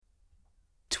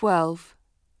12,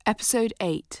 Episode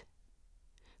 8.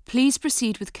 Please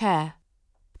proceed with care.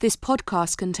 This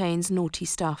podcast contains naughty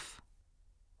stuff.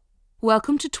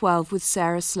 Welcome to 12 with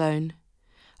Sarah Sloan,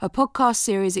 a podcast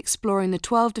series exploring the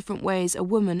 12 different ways a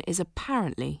woman is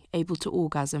apparently able to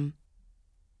orgasm.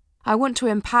 I want to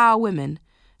empower women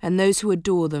and those who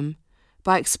adore them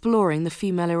by exploring the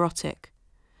female erotic.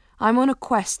 I'm on a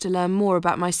quest to learn more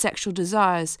about my sexual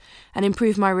desires and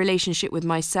improve my relationship with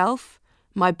myself,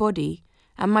 my body,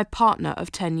 and my partner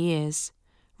of 10 years,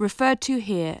 referred to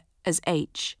here as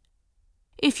H.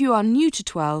 If you are new to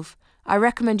 12, I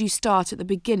recommend you start at the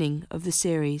beginning of the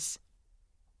series.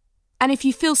 And if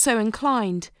you feel so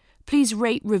inclined, please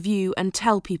rate, review, and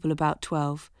tell people about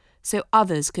 12 so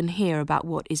others can hear about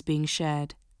what is being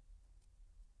shared.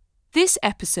 This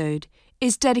episode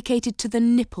is dedicated to the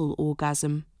nipple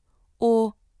orgasm,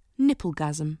 or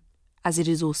nipplegasm, as it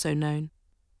is also known.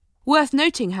 Worth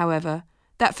noting, however,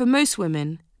 that for most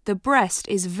women, the breast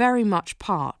is very much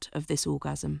part of this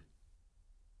orgasm.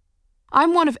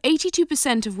 I'm one of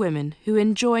 82% of women who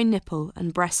enjoy nipple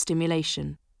and breast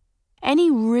stimulation. Any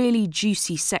really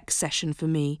juicy sex session for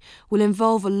me will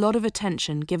involve a lot of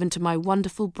attention given to my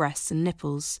wonderful breasts and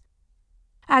nipples.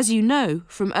 As you know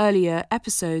from earlier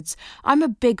episodes, I'm a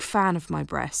big fan of my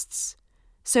breasts.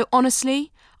 So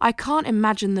honestly, I can't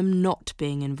imagine them not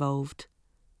being involved.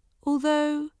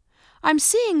 Although, I'm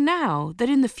seeing now that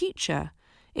in the future,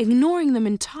 ignoring them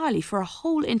entirely for a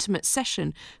whole intimate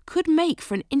session could make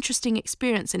for an interesting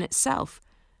experience in itself.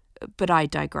 But I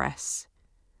digress.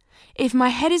 If my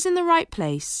head is in the right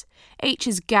place, H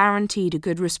is guaranteed a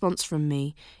good response from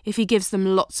me if he gives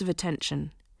them lots of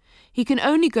attention. He can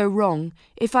only go wrong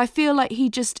if I feel like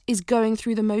he just is going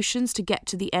through the motions to get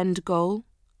to the end goal.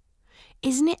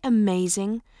 Isn't it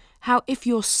amazing how if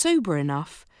you're sober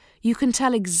enough, you can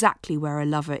tell exactly where a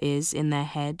lover is in their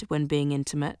head when being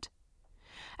intimate?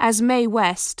 As Mae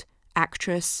West,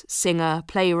 actress, singer,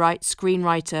 playwright,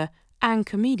 screenwriter, and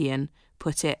comedian,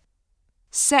 put it,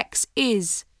 sex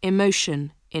is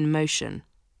emotion in motion.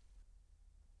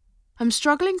 I'm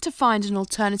struggling to find an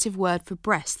alternative word for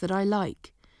breast that I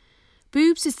like.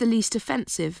 Boobs is the least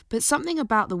offensive, but something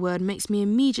about the word makes me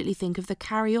immediately think of the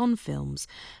Carry On films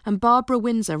and Barbara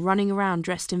Windsor running around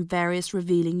dressed in various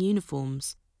revealing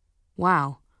uniforms.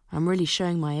 Wow, I'm really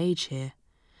showing my age here.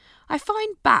 I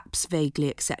find BAPS vaguely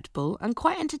acceptable and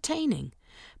quite entertaining.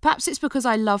 Perhaps it's because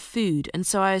I love food and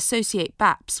so I associate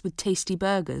BAPS with tasty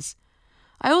burgers.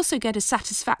 I also get a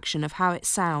satisfaction of how it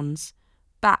sounds.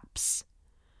 BAPS.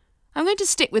 I'm going to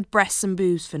stick with breasts and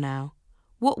boobs for now.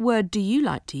 What word do you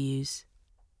like to use?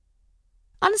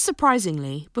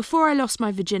 Unsurprisingly, before I lost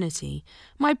my virginity,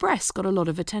 my breasts got a lot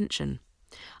of attention.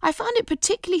 I found it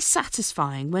particularly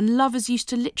satisfying when lovers used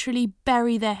to literally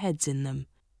bury their heads in them.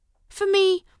 For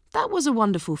me, that was a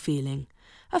wonderful feeling,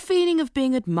 a feeling of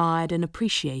being admired and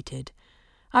appreciated.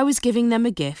 I was giving them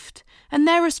a gift, and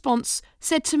their response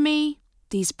said to me,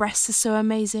 "These breasts are so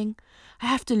amazing, I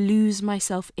have to lose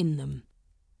myself in them."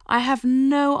 I have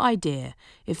no idea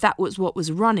if that was what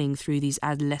was running through these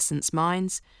adolescents'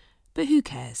 minds, but who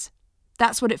cares?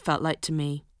 That's what it felt like to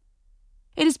me.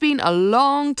 It has been a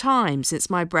long time since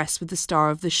my breasts were the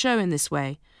star of the show in this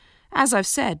way. As I've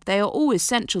said, they are always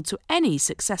central to any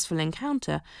successful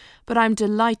encounter, but I'm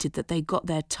delighted that they got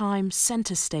their time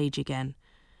centre stage again.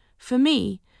 For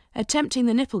me, attempting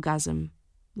the nipplegasm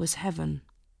was heaven.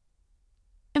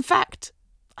 In fact,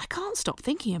 I can't stop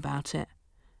thinking about it,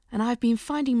 and I've been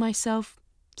finding myself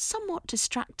somewhat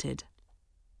distracted.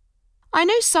 I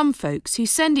know some folks who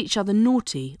send each other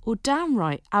naughty or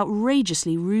downright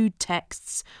outrageously rude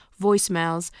texts,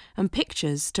 voicemails, and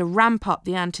pictures to ramp up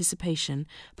the anticipation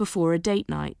before a date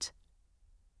night.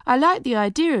 I like the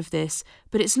idea of this,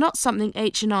 but it's not something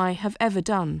H and I have ever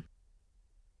done.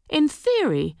 In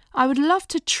theory, I would love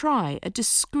to try a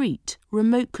discreet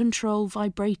remote control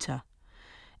vibrator.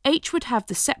 H would have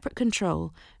the separate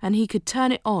control and he could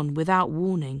turn it on without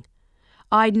warning.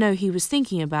 I'd know he was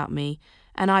thinking about me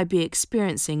and I'd be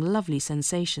experiencing lovely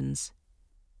sensations.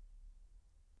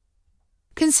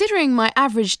 Considering my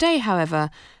average day, however,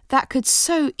 that could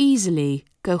so easily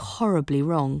go horribly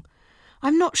wrong.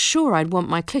 I'm not sure I'd want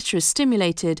my clitoris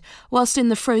stimulated whilst in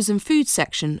the frozen food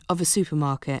section of a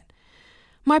supermarket.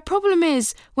 My problem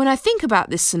is, when I think about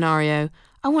this scenario,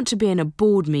 I want to be in a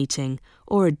board meeting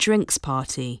or a drinks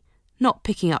party, not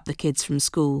picking up the kids from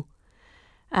school.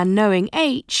 And knowing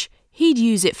H, he'd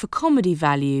use it for comedy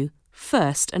value,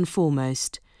 first and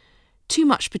foremost. Too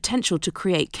much potential to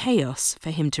create chaos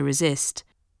for him to resist.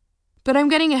 But I'm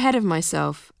getting ahead of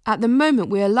myself. At the moment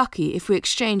we are lucky if we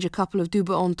exchange a couple of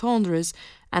double entendres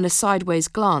and a sideways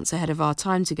glance ahead of our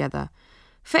time together.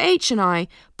 For H and I,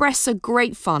 breasts are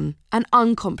great fun and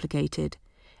uncomplicated.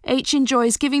 H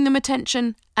enjoys giving them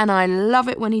attention, and I love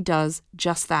it when he does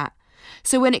just that.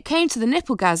 So when it came to the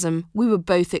nipplegasm, we were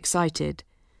both excited.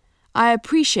 I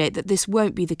appreciate that this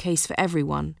won't be the case for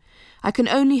everyone. I can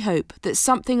only hope that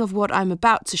something of what I'm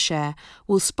about to share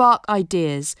will spark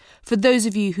ideas for those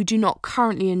of you who do not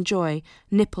currently enjoy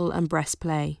nipple and breast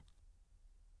play.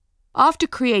 After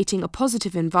creating a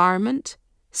positive environment,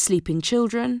 sleeping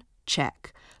children,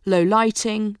 check. Low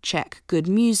lighting, check. Good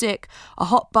music, a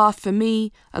hot bath for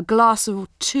me, a glass or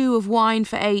two of wine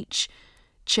for H,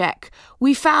 check.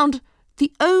 We found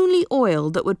the only oil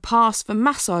that would pass for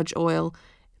massage oil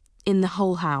in the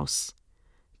whole house.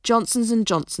 Johnson's &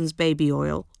 Johnson's baby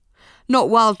oil. Not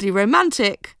wildly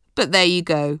romantic, but there you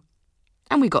go.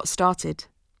 And we got started.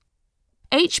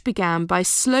 H began by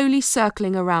slowly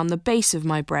circling around the base of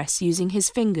my breasts using his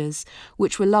fingers,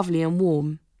 which were lovely and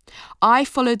warm. I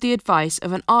followed the advice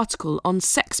of an article on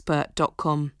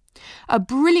Sexpert.com, a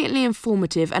brilliantly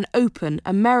informative and open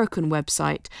American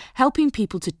website helping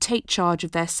people to take charge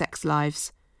of their sex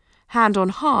lives. Hand on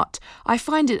heart, I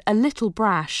find it a little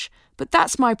brash, but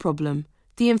that's my problem.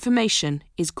 The information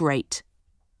is great.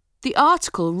 The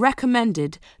article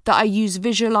recommended that I use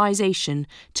visualization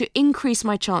to increase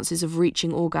my chances of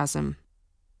reaching orgasm.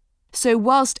 So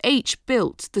whilst H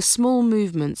built the small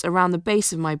movements around the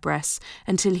base of my breasts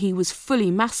until he was fully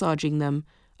massaging them,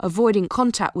 avoiding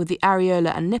contact with the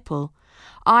areola and nipple,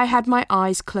 I had my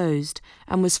eyes closed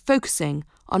and was focusing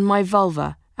on my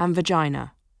vulva and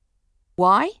vagina.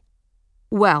 Why?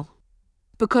 Well,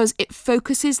 because it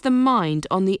focuses the mind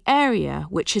on the area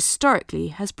which historically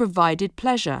has provided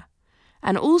pleasure.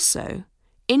 And also,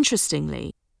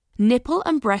 interestingly, nipple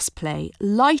and breast play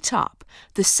light up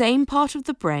the same part of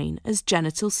the brain as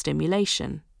genital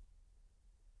stimulation.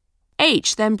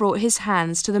 H then brought his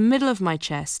hands to the middle of my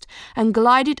chest and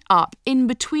glided up in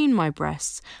between my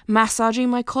breasts, massaging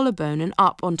my collarbone and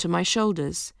up onto my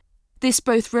shoulders. This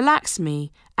both relaxed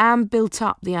me and built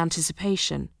up the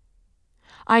anticipation.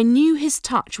 I knew his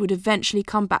touch would eventually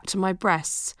come back to my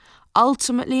breasts,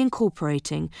 ultimately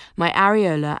incorporating my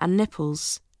areola and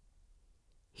nipples.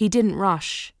 He didn't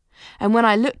rush, and when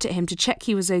I looked at him to check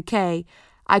he was okay,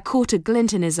 I caught a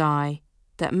glint in his eye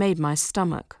that made my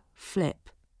stomach flip.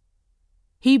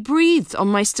 He breathed on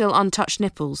my still untouched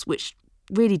nipples, which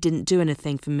really didn't do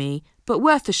anything for me, but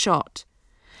worth a shot.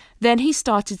 Then he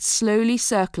started slowly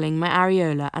circling my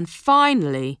areola, and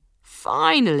finally,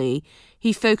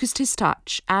 he focused his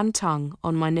touch and tongue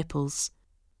on my nipples.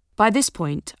 By this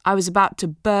point, I was about to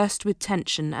burst with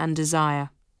tension and desire.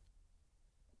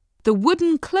 The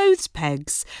wooden clothes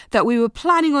pegs that we were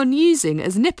planning on using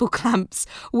as nipple clamps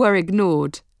were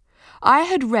ignored. I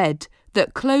had read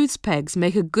that clothes pegs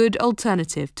make a good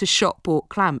alternative to shop-bought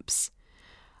clamps.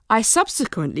 I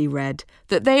subsequently read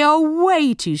that they are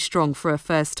way too strong for a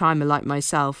first-timer like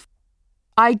myself.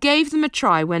 I gave them a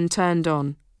try when turned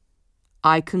on.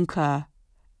 I concur.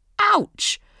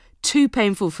 Ouch! Too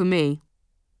painful for me.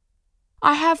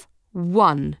 I have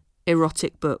one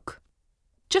erotic book.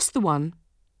 Just the one.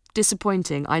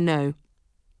 Disappointing, I know.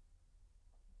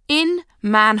 In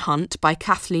Manhunt by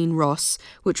Kathleen Ross,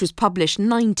 which was published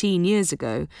 19 years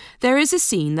ago, there is a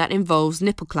scene that involves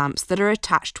nipple clamps that are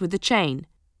attached with a chain.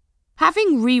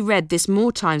 Having reread this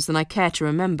more times than I care to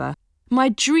remember, my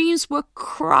dreams were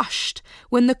crushed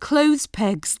when the clothes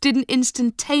pegs didn't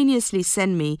instantaneously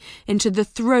send me into the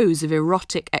throes of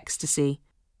erotic ecstasy.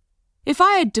 If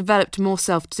I had developed more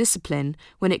self-discipline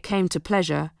when it came to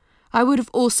pleasure, I would have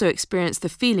also experienced the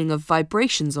feeling of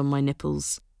vibrations on my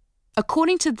nipples.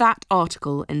 According to that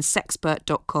article in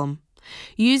Sexpert.com,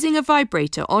 using a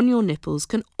vibrator on your nipples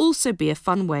can also be a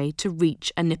fun way to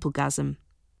reach a nipplegasm.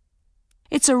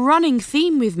 It's a running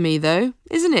theme with me though,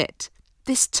 isn't it?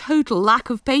 This total lack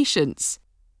of patience.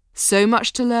 So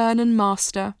much to learn and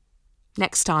master.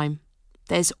 Next time.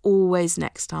 There's always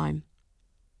next time.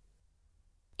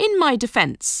 In my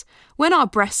defence, when our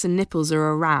breasts and nipples are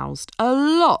aroused, a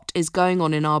lot is going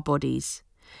on in our bodies.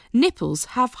 Nipples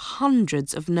have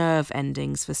hundreds of nerve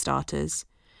endings for starters.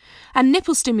 And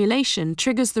nipple stimulation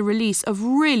triggers the release of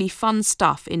really fun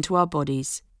stuff into our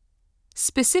bodies.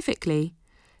 Specifically,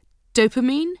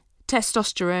 dopamine,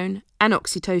 testosterone, and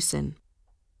oxytocin.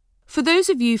 For those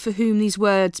of you for whom these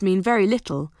words mean very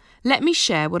little, let me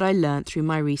share what I learnt through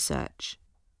my research.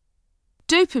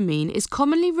 Dopamine is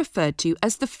commonly referred to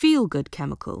as the feel-good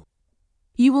chemical.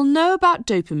 You will know about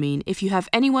dopamine if you have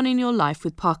anyone in your life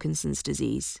with Parkinson's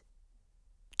disease.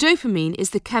 Dopamine is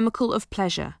the chemical of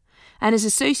pleasure and is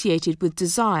associated with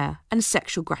desire and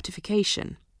sexual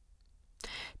gratification.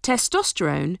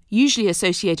 Testosterone, usually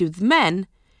associated with men,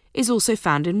 is also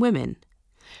found in women.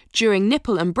 During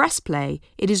nipple and breast play,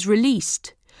 it is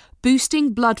released,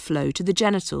 boosting blood flow to the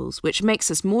genitals, which makes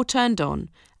us more turned on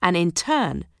and in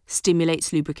turn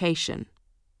stimulates lubrication.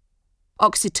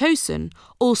 Oxytocin,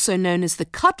 also known as the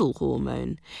cuddle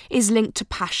hormone, is linked to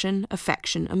passion,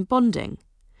 affection and bonding.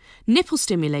 Nipple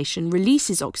stimulation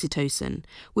releases oxytocin,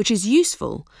 which is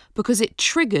useful because it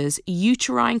triggers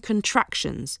uterine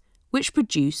contractions, which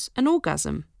produce an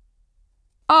orgasm.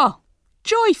 Oh,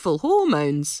 joyful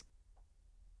hormones!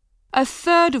 A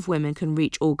third of women can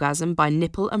reach orgasm by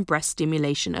nipple and breast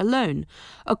stimulation alone,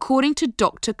 according to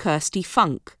Dr. Kirsty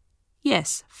Funk.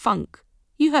 Yes, Funk.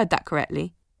 You heard that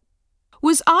correctly.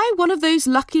 Was I one of those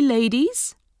lucky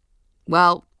ladies?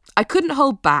 Well, I couldn't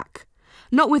hold back,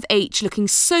 not with H looking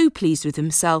so pleased with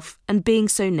himself and being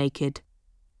so naked.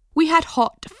 We had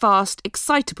hot, fast,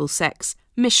 excitable sex,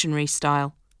 missionary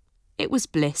style. It was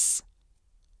bliss.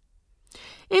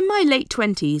 In my late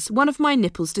 20s, one of my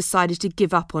nipples decided to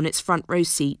give up on its front row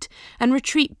seat and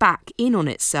retreat back in on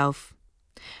itself.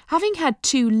 Having had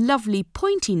two lovely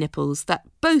pointy nipples that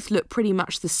both looked pretty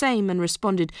much the same and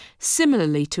responded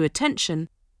similarly to attention,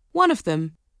 one of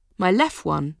them, my left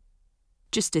one,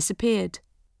 just disappeared.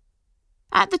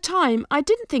 At the time, I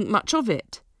didn't think much of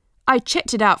it. I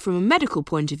checked it out from a medical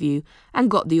point of view and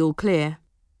got the all clear.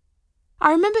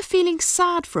 I remember feeling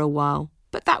sad for a while,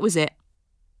 but that was it.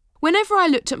 Whenever I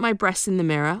looked at my breasts in the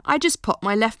mirror, I just popped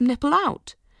my left nipple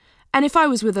out. And if I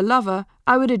was with a lover,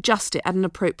 I would adjust it at an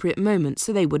appropriate moment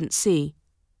so they wouldn't see.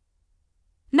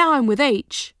 Now I'm with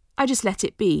H, I just let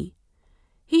it be.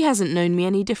 He hasn't known me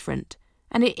any different,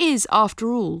 and it is,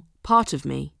 after all, part of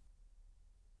me.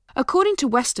 According to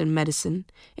Western medicine,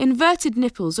 inverted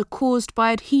nipples are caused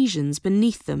by adhesions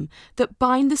beneath them that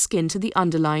bind the skin to the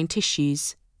underlying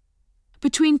tissues.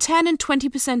 Between 10 and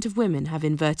 20% of women have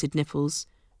inverted nipples,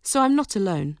 so I'm not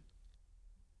alone.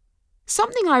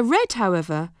 Something I read,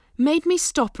 however, made me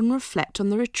stop and reflect on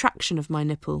the retraction of my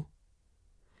nipple.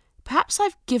 Perhaps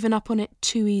I've given up on it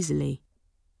too easily.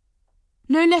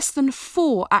 No less than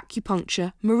 4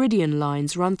 acupuncture meridian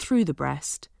lines run through the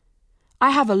breast. I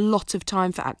have a lot of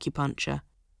time for acupuncture.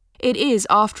 It is,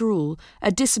 after all,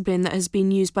 a discipline that has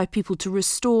been used by people to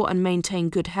restore and maintain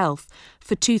good health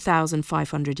for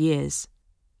 2,500 years.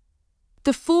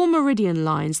 The 4 meridian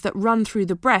lines that run through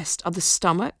the breast are the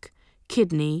stomach,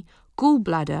 kidney,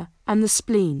 gallbladder and the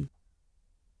spleen.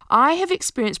 I have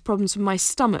experienced problems with my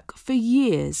stomach for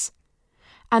years,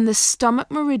 and the stomach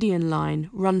meridian line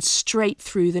runs straight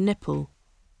through the nipple.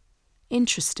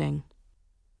 Interesting.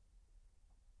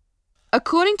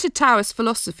 According to Taoist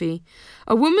philosophy,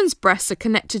 a woman's breasts are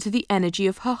connected to the energy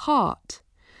of her heart.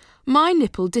 My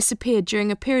nipple disappeared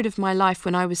during a period of my life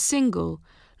when I was single,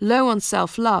 low on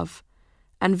self-love,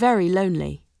 and very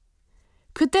lonely.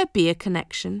 Could there be a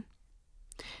connection?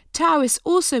 Taoists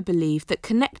also believe that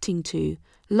connecting to,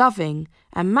 loving,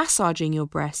 and massaging your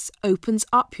breasts opens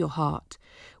up your heart,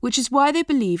 which is why they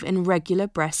believe in regular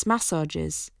breast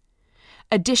massages.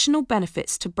 Additional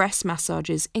benefits to breast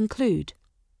massages include: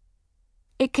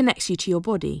 it connects you to your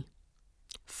body,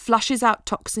 flushes out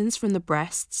toxins from the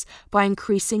breasts by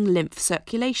increasing lymph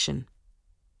circulation,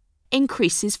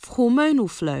 increases hormonal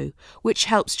flow, which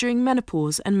helps during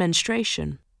menopause and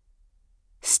menstruation,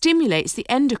 stimulates the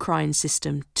endocrine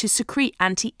system to secrete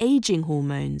anti-aging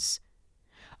hormones,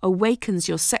 awakens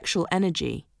your sexual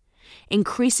energy,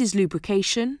 increases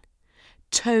lubrication,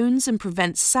 tones and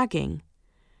prevents sagging,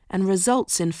 and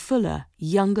results in fuller,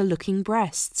 younger-looking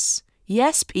breasts.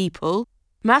 Yes, people,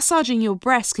 massaging your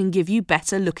breasts can give you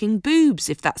better-looking boobs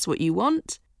if that's what you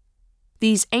want.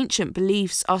 These ancient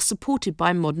beliefs are supported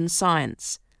by modern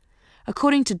science.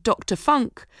 According to Dr.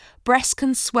 Funk, breasts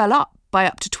can swell up by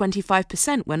up to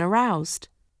 25% when aroused.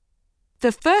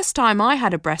 The first time I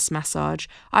had a breast massage,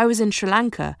 I was in Sri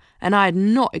Lanka and I had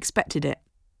not expected it.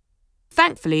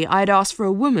 Thankfully, I had asked for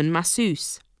a woman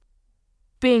masseuse.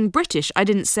 Being British, I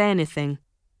didn't say anything.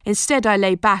 Instead, I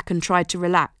lay back and tried to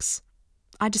relax.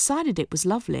 I decided it was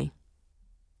lovely.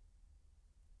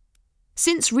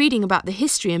 Since reading about the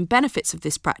history and benefits of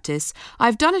this practice,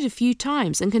 I've done it a few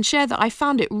times and can share that I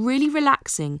found it really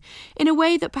relaxing in a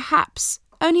way that perhaps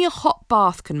only a hot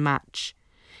bath can match.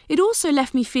 It also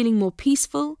left me feeling more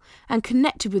peaceful and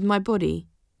connected with my body.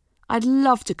 I'd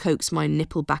love to coax my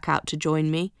nipple back out to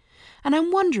join me, and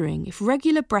I'm wondering if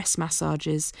regular breast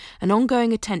massages and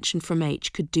ongoing attention from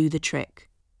H could do the trick.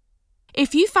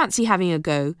 If you fancy having a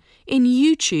go, in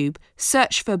YouTube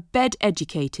search for Bed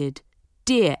Educated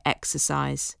Deer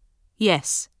Exercise.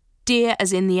 Yes, deer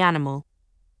as in the animal.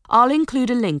 I'll include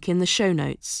a link in the show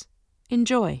notes.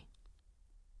 Enjoy.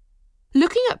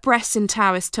 Looking at breasts in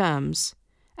Taoist terms,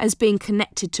 as being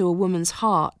connected to a woman's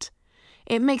heart,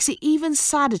 It makes it even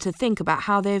sadder to think about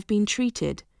how they have been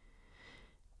treated.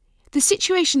 The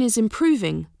situation is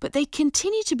improving, but they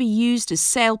continue to be used as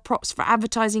sale props for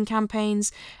advertising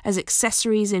campaigns, as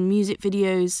accessories in music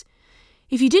videos.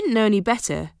 If you didn't know any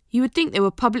better, you would think they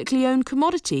were publicly owned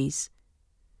commodities.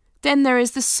 Then there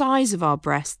is the size of our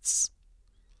breasts.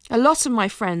 A lot of my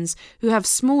friends who have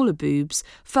smaller boobs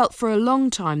felt for a long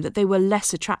time that they were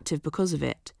less attractive because of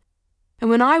it. And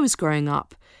when I was growing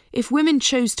up, if women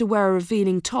chose to wear a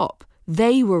revealing top,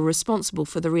 they were responsible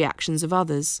for the reactions of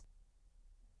others.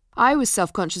 I was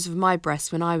self-conscious of my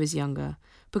breasts when I was younger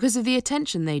because of the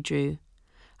attention they drew.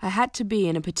 I had to be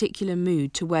in a particular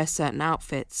mood to wear certain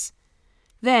outfits.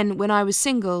 Then, when I was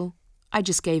single, I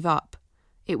just gave up.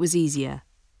 It was easier.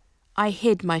 I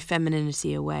hid my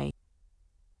femininity away.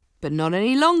 But not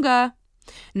any longer.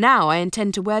 Now I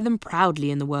intend to wear them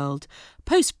proudly in the world.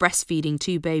 Post breastfeeding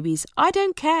 2 babies, I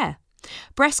don't care.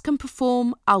 Breasts can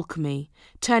perform alchemy,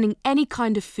 turning any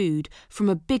kind of food, from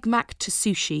a Big Mac to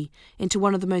sushi, into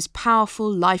one of the most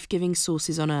powerful, life-giving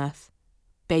sources on earth: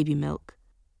 baby milk.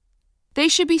 They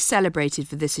should be celebrated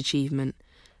for this achievement,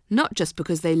 not just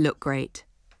because they look great.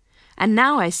 And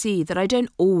now I see that I don't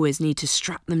always need to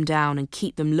strap them down and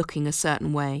keep them looking a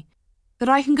certain way, that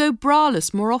I can go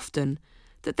braless more often,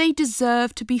 that they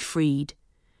deserve to be freed.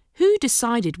 Who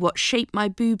decided what shape my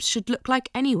boobs should look like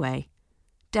anyway?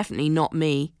 Definitely not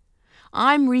me.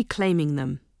 I'm reclaiming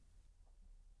them.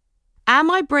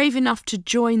 Am I brave enough to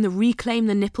join the Reclaim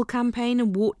the Nipple campaign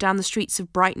and walk down the streets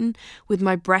of Brighton with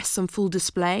my breasts on full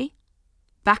display?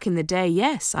 Back in the day,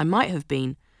 yes, I might have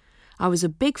been. I was a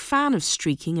big fan of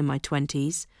streaking in my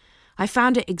 20s. I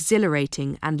found it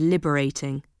exhilarating and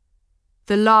liberating.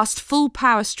 The last full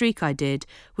power streak I did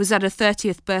was at a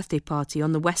 30th birthday party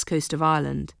on the west coast of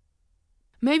Ireland.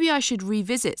 Maybe I should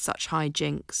revisit such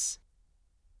hijinks.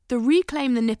 The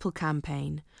Reclaim the Nipple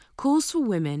campaign calls for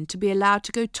women to be allowed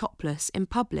to go topless in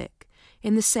public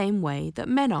in the same way that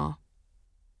men are.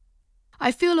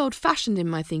 I feel old-fashioned in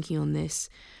my thinking on this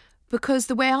because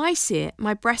the way I see it,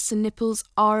 my breasts and nipples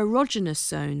are erogenous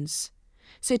zones.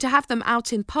 So to have them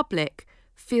out in public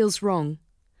feels wrong.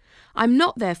 I'm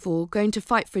not, therefore, going to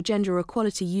fight for gender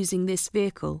equality using this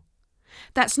vehicle.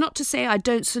 That's not to say I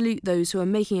don't salute those who are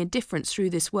making a difference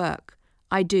through this work.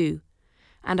 I do.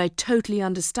 And I totally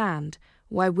understand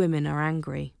why women are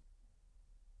angry.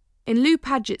 In Lou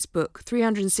Padgett's book,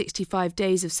 365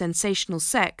 Days of Sensational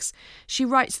Sex, she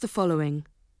writes the following: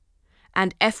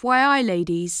 "And FYI,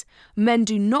 ladies, men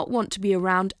do not want to be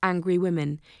around angry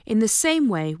women, in the same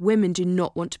way women do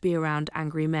not want to be around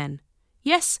angry men."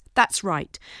 Yes, that's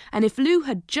right, and if Lou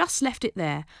had just left it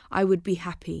there, I would be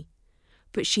happy.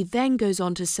 But she then goes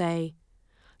on to say,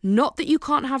 "Not that you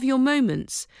can't have your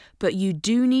moments, but you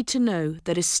do need to know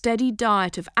that a steady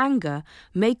diet of anger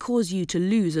may cause you to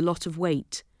lose a lot of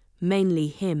weight, mainly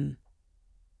him."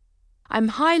 I'm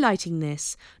highlighting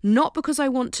this not because I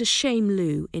want to shame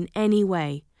Lou in any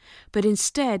way, but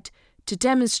instead to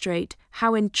demonstrate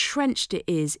how entrenched it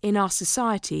is in our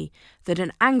society that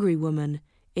an angry woman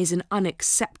is an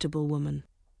unacceptable woman.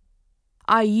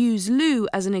 I use Lou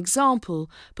as an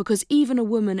example because even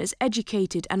a woman as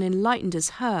educated and enlightened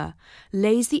as her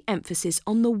lays the emphasis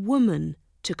on the woman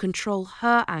to control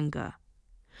her anger.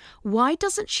 Why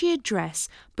doesn't she address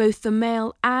both the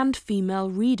male and female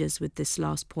readers with this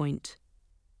last point?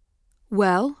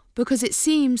 Well, because it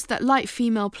seems that like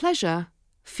female pleasure,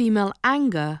 female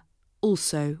anger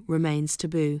also remains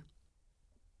taboo.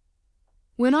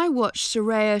 When I watched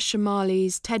Soraya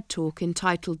Chemaly's TED Talk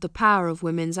entitled The Power of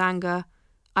Women's Anger,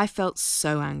 I felt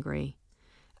so angry,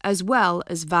 as well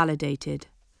as validated.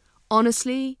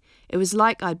 Honestly, it was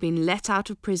like I'd been let out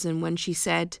of prison when she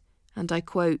said, and I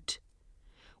quote,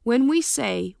 "When we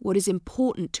say what is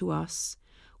important to us,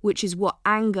 which is what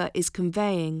anger is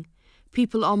conveying,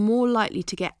 people are more likely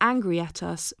to get angry at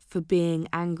us for being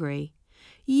angry."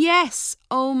 Yes,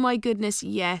 oh my goodness,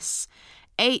 yes.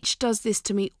 H does this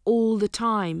to me all the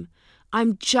time.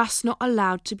 I'm just not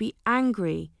allowed to be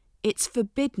angry. It's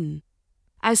forbidden.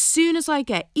 As soon as I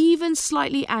get even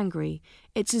slightly angry,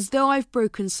 it's as though I've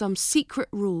broken some secret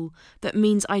rule that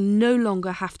means I no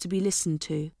longer have to be listened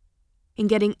to. In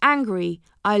getting angry,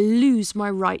 I lose my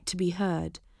right to be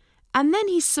heard. And then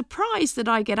he's surprised that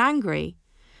I get angry.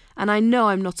 And I know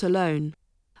I'm not alone.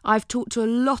 I've talked to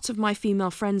a lot of my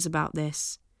female friends about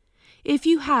this. If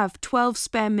you have 12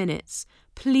 spare minutes,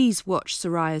 please watch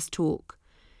Soraya's talk.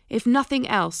 If nothing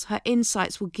else, her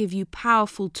insights will give you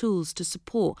powerful tools to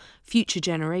support future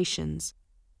generations,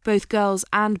 both girls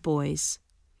and boys.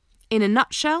 In a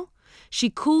nutshell, she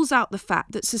calls out the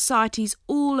fact that societies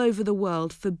all over the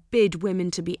world forbid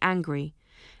women to be angry,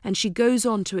 and she goes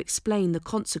on to explain the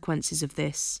consequences of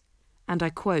this, and I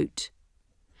quote,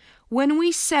 "When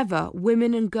we sever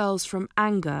women and girls from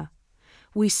anger,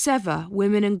 we sever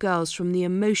women and girls from the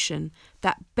emotion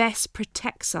that best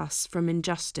protects us from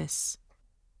injustice."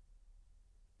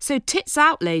 So tits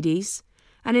out, ladies,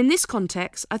 and in this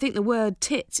context, I think the word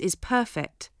tits is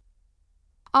perfect.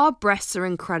 Our breasts are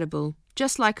incredible,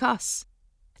 just like us.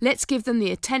 Let's give them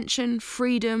the attention,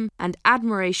 freedom, and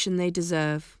admiration they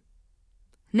deserve.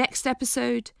 Next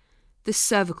episode, the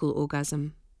cervical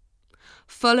orgasm.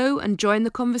 Follow and join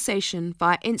the conversation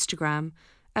via Instagram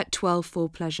at 12 for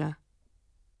Pleasure.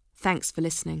 Thanks for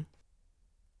listening.